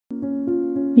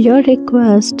Your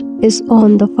request is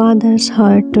on the Father's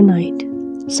heart tonight.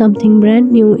 Something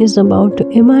brand new is about to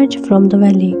emerge from the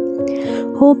valley.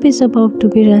 Hope is about to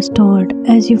be restored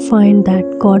as you find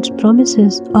that God's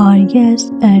promises are yes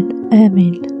and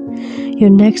amen. Your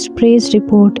next praise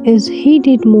report is He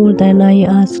did more than I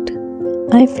asked.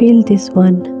 I feel this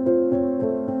one.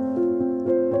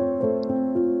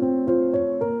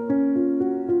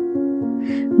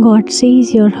 God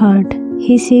sees your heart.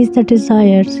 He sees the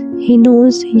desires. He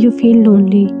knows you feel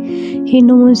lonely. He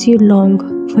knows you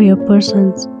long for your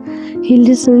persons. He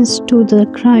listens to the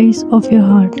cries of your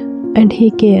heart and He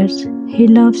cares. He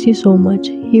loves you so much.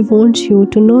 He wants you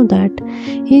to know that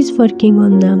He is working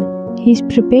on them. He is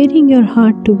preparing your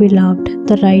heart to be loved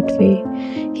the right way.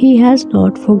 He has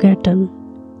not forgotten.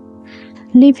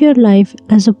 Live your life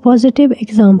as a positive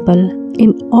example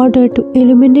in order to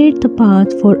illuminate the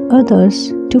path for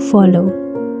others to follow.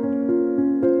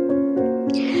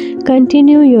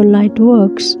 Continue your light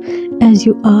works as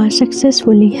you are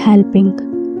successfully helping